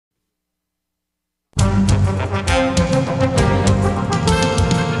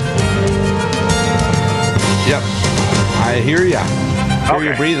I hear ya. I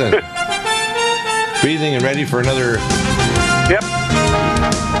hear you breathing. Breathing and ready for another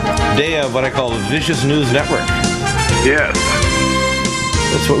day of what I call the Vicious News Network. Yes.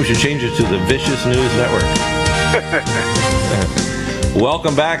 That's what we should change it to, the Vicious News Network.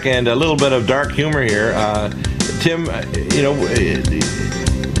 Welcome back, and a little bit of dark humor here. Tim,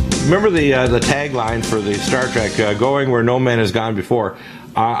 remember the tagline for the Star Trek, going where no man has gone before?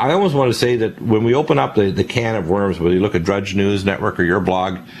 I almost want to say that when we open up the can of worms, whether you look at Drudge News Network or your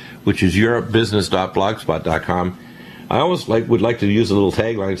blog, which is europebusiness.blogspot.com, I almost would like to use a little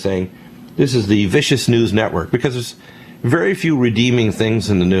tagline saying, this is the Vicious News Network, because there's very few redeeming things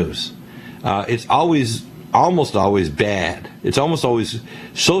in the news. It's almost always bad. It's almost always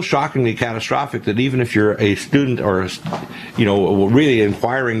so shockingly catastrophic that even if you're a student or, really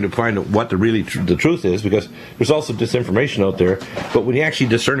inquiring to find out what the truth is, because there's also disinformation out there, but when you actually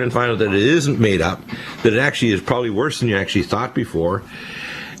discern and find out that it isn't made up, that it actually is probably worse than you actually thought before,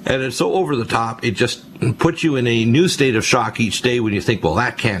 and it's so over the top, it just puts you in a new state of shock each day when you think, well,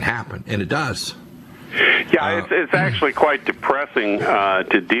 that can't happen, and it does. Yeah, it's actually quite depressing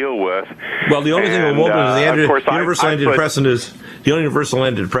to deal with. Well, the only thing that won't is the universal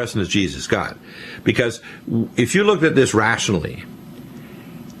antidepressant is Jesus, God. Because if you looked at this rationally,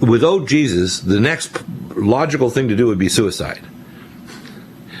 without Jesus, the next logical thing to do would be suicide.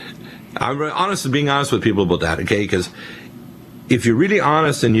 I'm being honest with people about that, okay? Because if you're really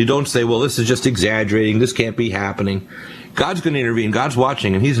honest and you don't say, well, this is just exaggerating, this can't be happening, God's going to intervene. God's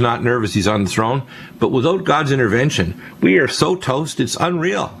watching, and he's not nervous. He's on the throne. But without God's intervention, we are so toast, it's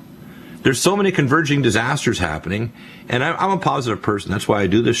unreal. There's so many converging disasters happening, and I'm a positive person. That's why I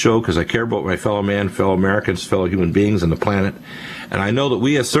do this show, because I care about my fellow man, fellow Americans, fellow human beings on the planet. And I know that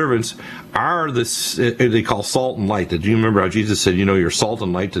we as servants are this, they call salt and light. Do you remember how Jesus said, you're salt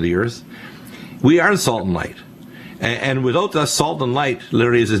and light to the earth? We are salt and light. And without the salt and light,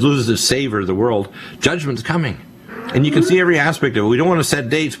 literally, as it loses its savor of the world, judgment's coming. And you can see every aspect of it. We don't want to set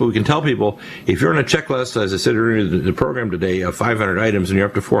dates, but we can tell people, if you're on a checklist, as I said earlier in the program today, of 500 items, and you're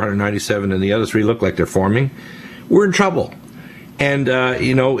up to 497, and the other 3 look like they're forming, we're in trouble. And,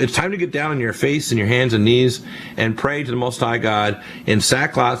 it's time to get down on your face and your hands and knees and pray to the Most High God in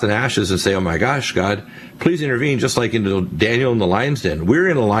sackcloth and ashes and say, oh my gosh, God, please intervene, just like into Daniel in the lion's den. We're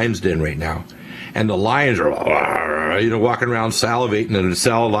in a lion's den right now. And the lions are, walking around salivating, and the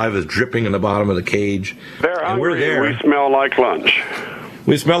saliva is dripping in the bottom of the cage. They're and hungry, we're there. We smell like lunch.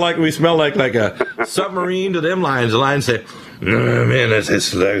 We smell like a submarine to them lions. The lions say, oh, man,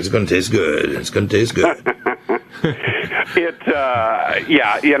 it's going to taste good. It's going to taste good.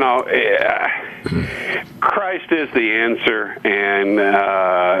 Christ is the answer, and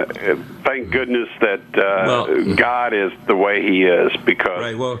thank goodness that God is the way he is, because...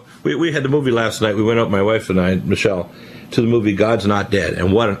 Right, well, we had the movie last night. We went out, my wife and I, Michelle, to the movie God's Not Dead,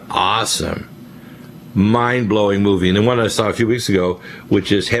 and what an awesome, mind-blowing movie. And the one I saw a few weeks ago,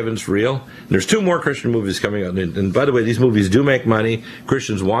 which is Heaven's for Real. And there's 2 more Christian movies coming out. And by the way, these movies do make money.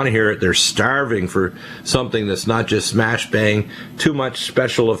 Christians want to hear it. They're starving for something that's not just smash bang, too much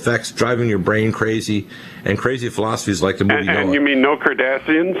special effects driving your brain crazy, and crazy philosophies like the movie Noah. And you mean no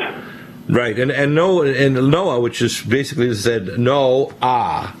Cardassians? Right, and Noah, which is basically said no,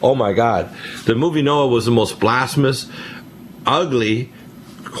 oh my God. The movie Noah was the most blasphemous, ugly,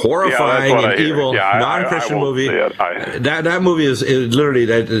 horrifying and evil non-Christian movie. That movie is literally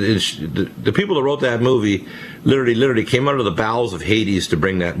the people that wrote that movie literally came out of the bowels of Hades to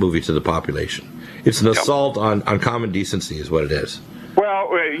bring that movie to the population. It's an assault on common decency, is what it is.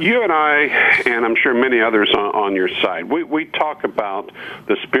 Well, you and I, and I'm sure many others on your side, we talk about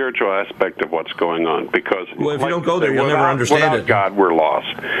the spiritual aspect of what's going on, because... Well, if you don't go there, you'll never understand it. Without God, we're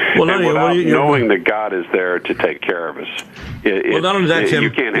lost. Well, knowing that God is there to take care of us, not only that, Tim,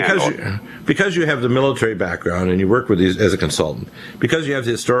 you can't handle it. Because you have the military background and you work with these as a consultant, because you have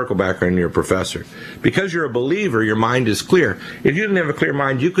the historical background and you're a professor, because you're a believer, your mind is clear. If you didn't have a clear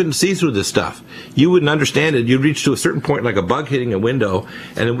mind, you couldn't see through this stuff. You wouldn't understand it. You'd reach to a certain point like a bug hitting a window,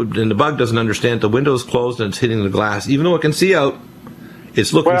 and the bug doesn't understand the window is closed and it's hitting the glass. Even though it can see out,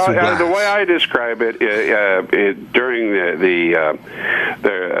 it's looking through glass. The way I describe it, during the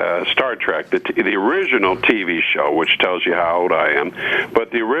Star Trek, the original TV show, which tells you how old I am,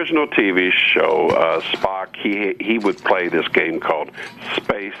 but the original TV show, Spock, he would play this game called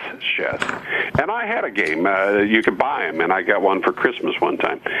Space Chess. And I had a game. You could buy them, and I got one for Christmas one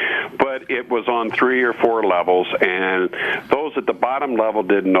time. But it was on 3 or 4 levels, and those at the bottom level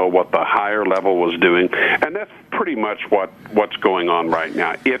didn't know what the higher level was doing. And that's pretty much what's going on right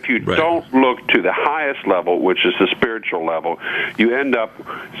now. If you don't look to the highest level, which is the spiritual level, you end up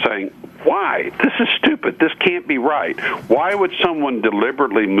saying, Why? This is stupid. This can't be right. Why would someone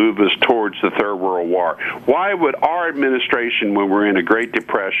deliberately move us towards the Third World War? Why would our administration, when we're in a Great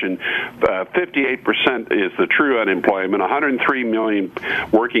Depression, 58% is the true unemployment, 103 million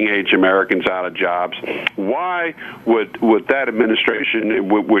working-age Americans out of jobs, why would that administration,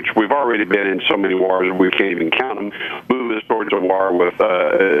 which we've already been in so many wars we can't even count them, move us towards a war with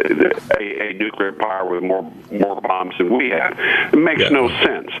a nuclear power with more bombs than we have? It makes no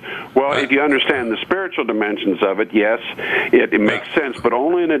sense. Well, if you understand the spiritual dimensions of it, yes, it makes sense, but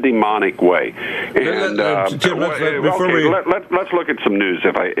only in a demonic way. And Tim, let's look at some news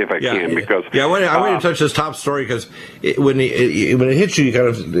if I can, because I want to touch this top story because when it hits you,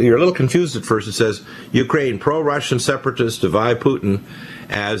 you're a little confused at first. It says Ukraine pro-Russian separatists defy Putin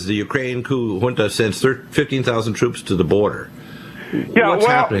as the Ukraine coup junta sends 15,000 troops to the border. Yeah, What's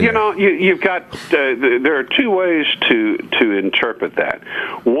happening there? You've got there are two ways to interpret that.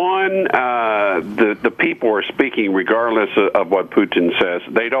 One, the people are speaking regardless of what Putin says.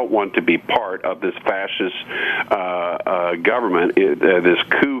 They don't want to be part of this fascist government, this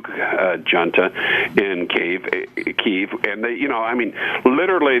coup junta in Kiev, and they,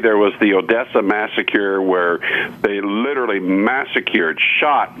 literally there was the Odessa massacre where they literally massacred,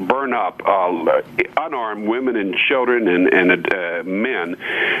 shot, burned up unarmed women and children and men.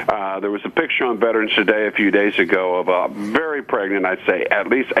 There was a picture on Veterans Today a few days ago of a very pregnant, I'd say at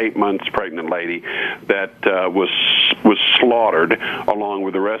least 8 months pregnant lady that was slaughtered along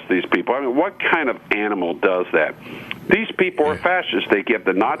with the rest of these people. I mean, what kind of animal does that? These people are fascists. They give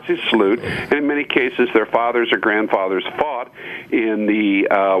the Nazi salute, and in many cases their fathers or grandfathers fought in the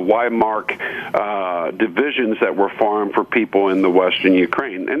Weimar divisions that were formed for people in the Western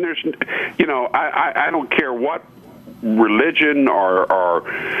Ukraine. And there's, I don't care what religion or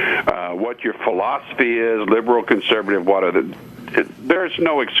what your philosophy is, liberal, conservative, whatever. There's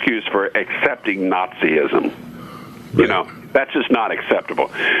no excuse for accepting Nazism. Right. That's just not acceptable.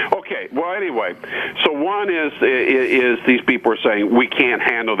 Okay, well, anyway, so one is these people are saying we can't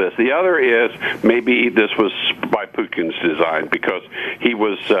handle this. The other is maybe this was by Putin's design because he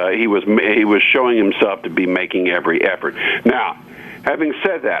was showing himself to be making every effort. Now, having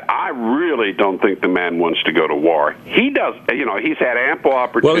said that, I really don't think the man wants to go to war. He does, he's had ample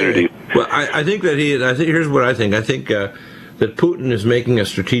opportunities. Well, I think that here's what I think. I think that Putin is making a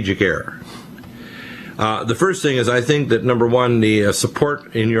strategic error. The first thing is I think that, number one, the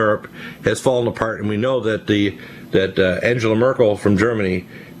support in Europe has fallen apart, and we know that Angela Merkel from Germany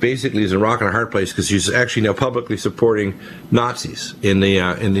basically is in a rock and a hard place because she's actually now publicly supporting Nazis in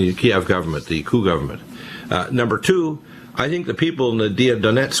the Kiev government, the coup government. Number two, I think the people in the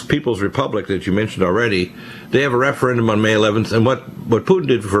Donetsk People's Republic that you mentioned already, they have a referendum on May 11th, and what Putin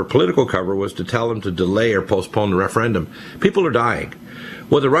did for political cover was to tell them to delay or postpone the referendum. People are dying.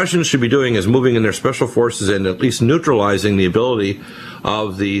 What the Russians should be doing is moving in their special forces and at least neutralizing the ability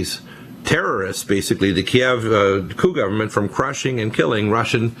of these terrorists, basically the Kiev coup government, from crushing and killing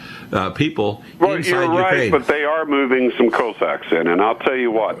Russian people inside you're right, Ukraine. But they are moving some Cossacks in, and I'll tell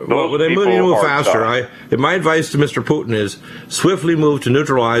you what. They move faster. My advice to Mr. Putin is swiftly move to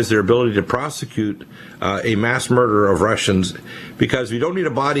neutralize their ability to prosecute a mass murder of Russians, because we don't need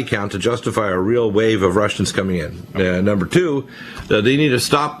a body count to justify a real wave of Russians coming in. Number two, they need to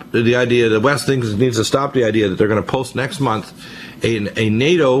stop the idea, the West needs to stop the idea that they're going to post next month a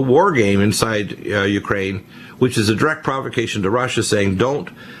NATO war game inside Ukraine, which is a direct provocation to Russia, saying don't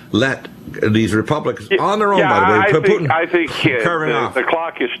let these republics on their own. By the way, I think the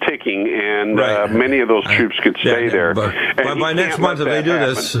clock is ticking, and many of those troops could stay there. But by next month, if they do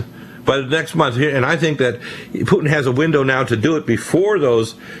this. By the next month, and I think that Putin has a window now to do it before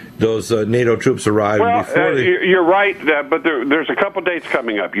those NATO troops arrive. Well, you're right, but there's a couple dates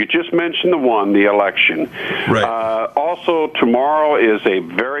coming up. You just mentioned the election. Right. Also, tomorrow is a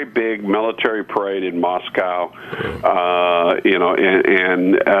very big military parade in Moscow.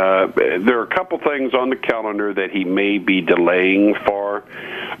 And there are a couple things on the calendar that he may be delaying for.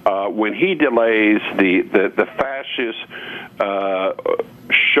 When he delays, the fascists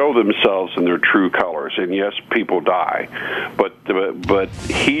show themselves in their true colors, and yes, people die, but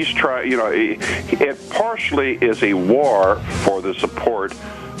he's trying. It partially is a war for the support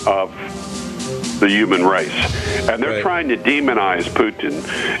of the human race, and they're trying to demonize Putin,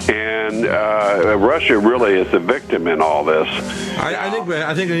 and Russia really is the victim in all this. I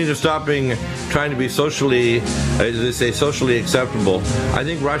think they need to stop trying to be socially, as they say, socially acceptable. I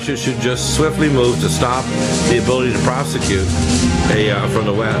think Russia should just swiftly move to stop the ability to prosecute from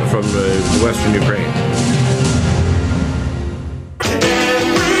Western Ukraine.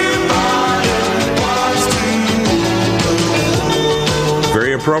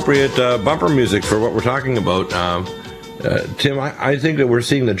 Very appropriate bumper music for what we're talking about. Tim, I think that we're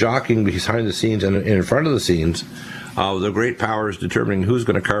seeing the jockeying behind the scenes and in front of the scenes. The great powers determining who's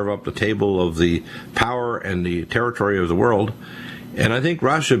going to carve up the table of the power and the territory of the world. And I think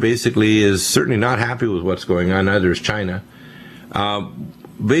Russia basically is certainly not happy with what's going on, neither is China.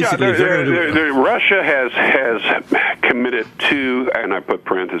 Basically, Russia has committed two, and I put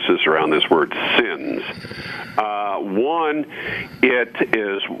parentheses around this word, sins. One, it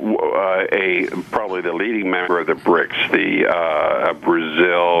is probably the leading member of the BRICS, the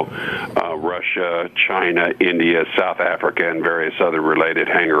Brazil, Russia, China, India, South Africa, and various other related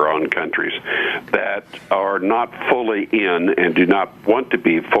hanger-on countries that are not fully in and do not want to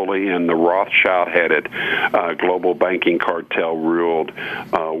be fully in the Rothschild-headed global banking cartel-ruled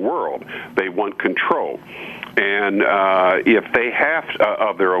world. They want control. And if they have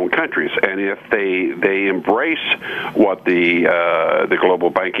of their own countries, and if they embrace what the global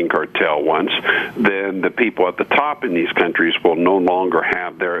banking cartel wants, then the people at the top in these countries will no longer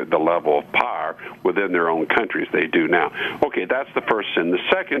have the level of power within their own countries they do now. Okay, that's the first sin. The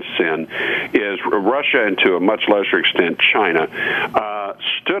second sin is Russia, and to a much lesser extent China,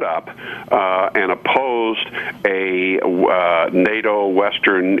 stood up and opposed a NATO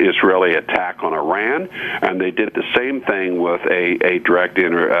Western Israeli attack on Iran, and they did the same thing with a direct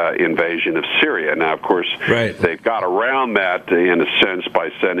invasion of Syria. Now, of course, they've got around that in a sense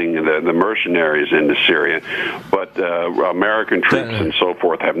by sending the mercenaries into Syria, but American troops and so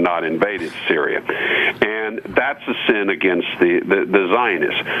forth have not invaded Syria. And that's a sin against the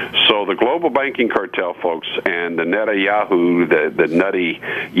Zionists. So the global banking cartel folks and the Netanyahu, the nutty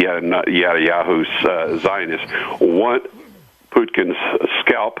Netanyahu's Zionists want Putin's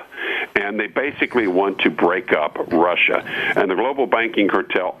scalp, and they basically want to break up Russia. And the global banking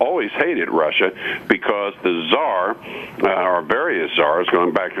cartel always hated Russia because the Tsar, or various Tsars,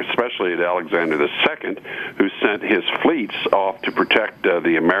 going back especially to Alexander II, who sent his fleets off to protect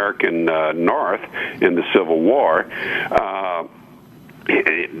the American North in the Civil War,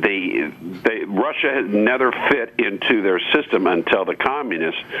 Russia had never fit into their system until the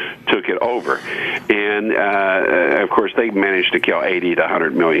communists took it over. And, of course, they managed to kill 80 to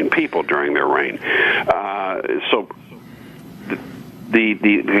 100 million people during their reign. So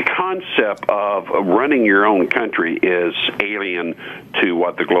the concept of running your own country is alien to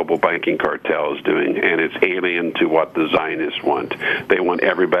what the global banking cartel is doing, and it's alien to what the Zionists want. They want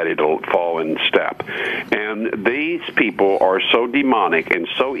everybody to fall in step. And these people are so demonic and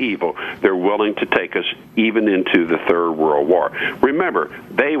so evil, they're willing to take us even into the Third World War. Remember,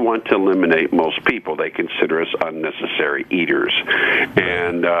 they want to eliminate most people. They consider us unnecessary eaters.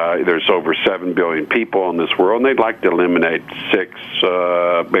 And there's over 7 billion people in this world, and they'd like to eliminate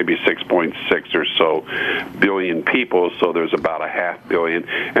maybe 6.6 or so billion people, so there's about a 500 million,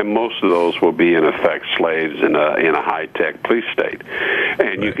 and most of those will be in effect slaves in a high-tech police state.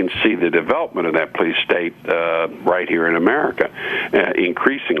 And you can see the development of that police state right here in America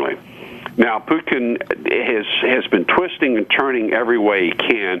increasingly. Now, Putin has been twisting and turning every way he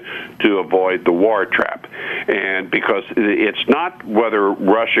can to avoid the war trap. And because it's not whether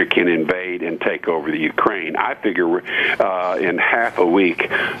Russia can invade and take over the Ukraine. I figure in half a week,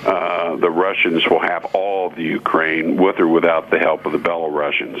 the Russians will have all of the Ukraine with or without the help of the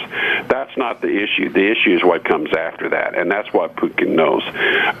Belarusians. That's not the issue. The issue is what comes after that, and that's what Putin knows.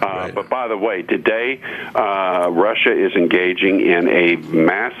 But by the way, today, Russia is engaging in a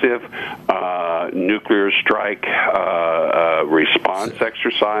massive nuclear strike response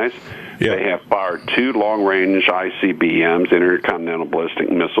exercise. They have fired 2 long-range ICBMs, intercontinental ballistic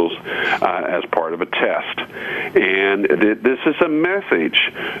missiles, as part of a test. And this is a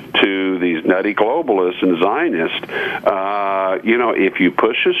message to these nutty globalists and Zionists. If you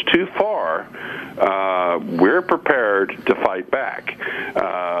push us too far, we're prepared to fight back.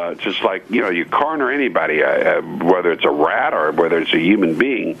 Just like, you corner anybody, whether it's a rat or whether it's a human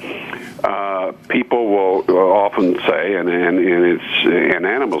being, people will often say, and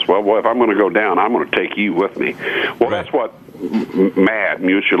animals, well, if I'm going to go down, I'm going to take you with me. Well, that's what MAD,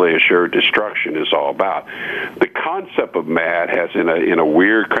 mutually assured destruction, is all about. The concept of MAD has, in a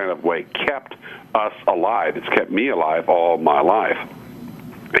weird kind of way, kept us alive. It's kept me alive all my life.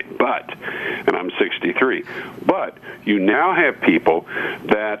 But, and I'm 63, but you now have people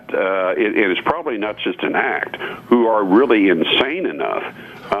that, it is probably not just an act, who are really insane enough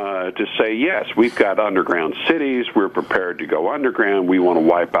to say, yes, we've got underground cities, we're prepared to go underground, we want to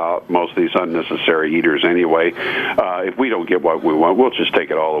wipe out most of these unnecessary eaters anyway. If we don't get what we want, we'll just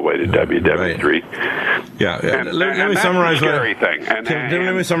take it all the way to WW3. And let me summarize. Scary thing.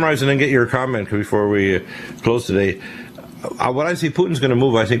 Let me summarize and then get your comment before we close today. what I see, Putin's going to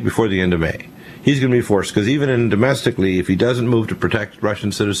move, I think, before the end of May. He's going to be forced, because even domestically, if he doesn't move to protect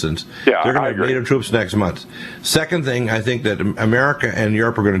Russian citizens, they're going to have NATO troops next month. Second thing, I think that America and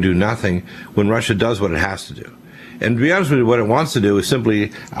Europe are going to do nothing when Russia does what it has to do. And to be honest with you, what it wants to do is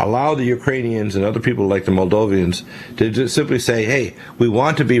simply allow the Ukrainians and other people like the Moldovians to just simply say, hey, we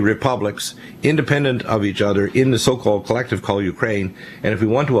want to be republics independent of each other in the so-called collective called Ukraine, and if we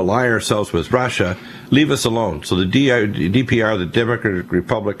want to ally ourselves with Russia, leave us alone. So the DPR, the Democratic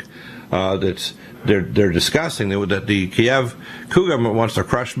Republic, that they're discussing, that the Kiev coup government wants to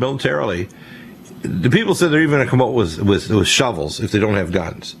crush militarily. The people said they're even going to come up with shovels if they don't have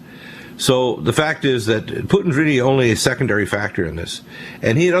guns. So the fact is that Putin's really only a secondary factor in this,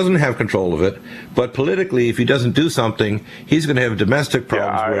 and he doesn't have control of it. But politically, if he doesn't do something, he's going to have domestic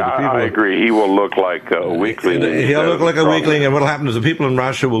problems. I agree. He will look like a weakling. He'll look like a weakling, and what will happen is the people in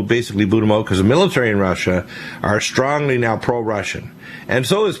Russia will basically boot him out, because the military in Russia are strongly now pro-Russian. And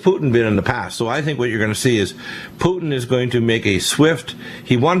so has Putin been in the past. So I think what you're going to see is Putin is going to make a swift,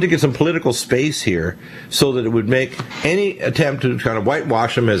 he wanted to get some political space here so that it would make any attempt to kind of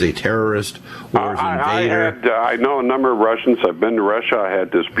whitewash him as a terrorist or as an invader. I know a number of Russians. I've been to Russia. I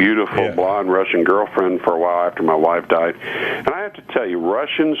had this beautiful blonde Russian girlfriend for a while after my wife died. And I have to tell you,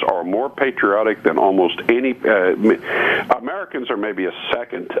 Russians are more patriotic than almost any, Americans are maybe a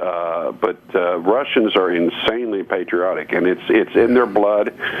second, but Russians are insanely patriotic, and it's in their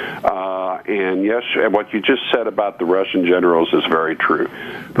blood. And yes, what you just said about the Russian generals is very true.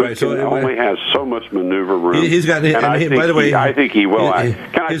 Putin only has so much maneuver room. He's got, by the way, I think he will.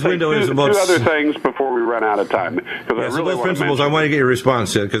 Can I say two other things before we run out of time? Because those principles, I want to get your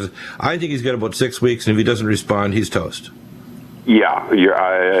response to, because I think he's got about 6 weeks, and if he doesn't respond, he's toast. Yeah,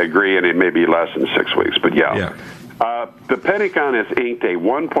 I agree, and it may be less than 6 weeks, but yeah. The Pentagon has inked a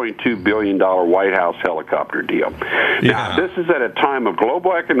 $1.2 billion White House helicopter deal. Now, this is at a time of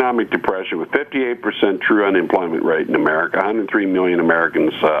global economic depression with 58% true unemployment rate in America, 103 million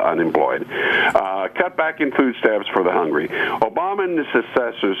Americans unemployed. Cut back in food stamps for the hungry. Obama and his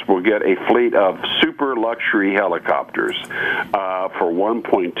successors will get a fleet of super luxury helicopters for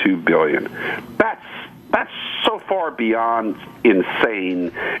 $1.2 billion. That's so far beyond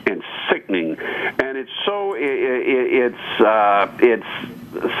insane and sickening, and it's so it's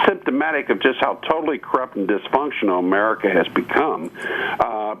symptomatic of just how totally corrupt and dysfunctional America has become,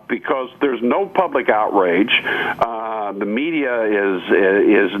 because there's no public outrage. The media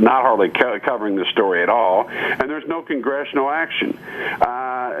is not hardly covering the story at all, and there's no congressional action.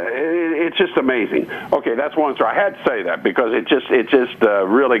 It's just amazing. Okay, that's one story. I had to say that because it just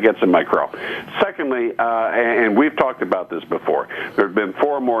really gets in my craw. Secondly, and we've talked about this before, there have been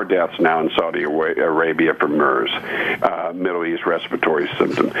 4 more deaths now in Saudi Arabia from MERS, Middle East respiratory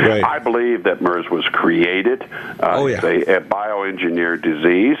symptom. Right. I believe that MERS was created. It's a bioengineered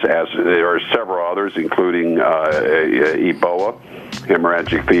disease, as there are several others, including Ebola,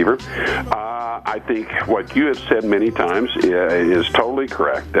 hemorrhagic fever. I think what you have said many times is totally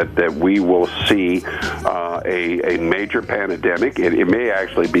correct, that we will see a major pandemic. It may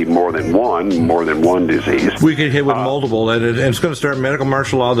actually be more than one disease. We could hit with multiple, and it's going to start medical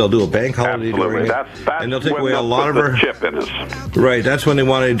martial law. They'll do a bank holiday during it, and they'll take away a lot of our chip in us. Right, that's when they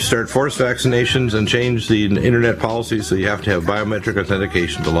wanted to start forced vaccinations and change the internet policy, so you have to have biometric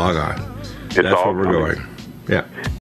authentication to log on. That's where we're going. Yeah.